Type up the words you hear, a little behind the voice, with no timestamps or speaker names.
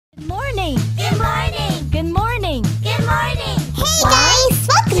Good morning. Good morning. Good morning. Good morning. Hey guys,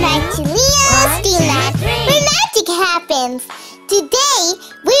 welcome back to Leo's Dreamland, where magic happens. Today,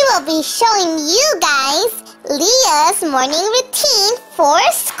 we will be showing you guys Leah's morning routine for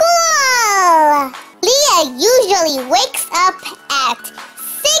school. Leah usually wakes up at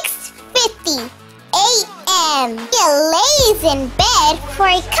 6:50 a.m. Leah lays in bed for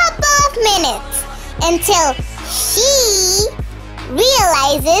a couple of minutes until she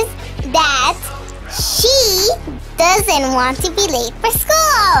realizes that she doesn't want to be late for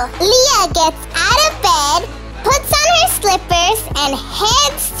school. Leah gets out of bed, puts on her slippers, and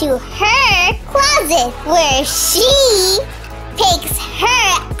heads to her closet where she picks her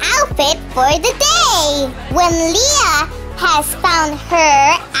outfit for the day. When Leah has found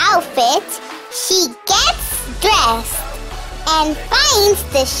her outfit, she gets dressed and finds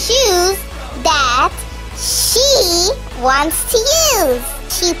the shoes that she wants to use.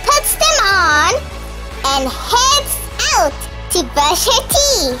 She puts them on and heads out to brush her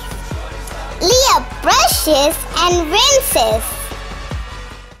teeth. Leah brushes and rinses.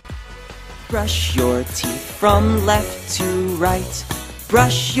 Brush your teeth from left to right.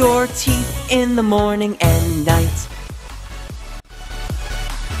 Brush your teeth in the morning and night.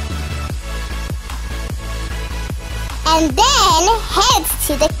 And then heads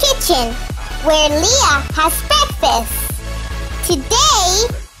to the kitchen where Leah has breakfast. Today,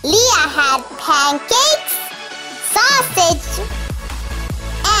 Leah had pancakes, sausage,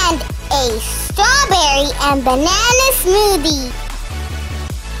 and a strawberry and banana smoothie.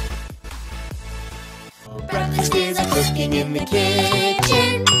 Breakfast is a cooking in the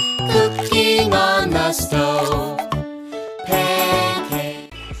kitchen, cooking on the stove.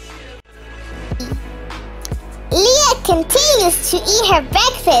 Pancake. Leah continues to eat her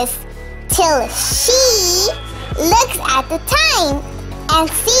breakfast till she looks at the time and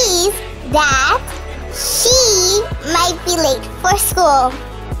sees that she might be late for school.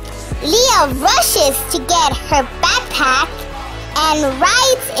 Leah rushes to get her backpack and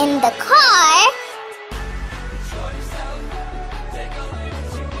rides in the car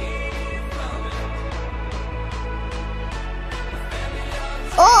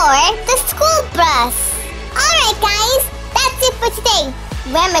or the school bus. Alright guys, that's it for today.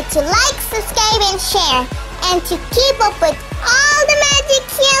 Remember to like, subscribe, and share. And to keep up with all the magic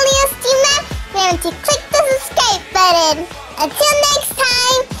here on Leo's Dreamland, remember to click the subscribe button. Until next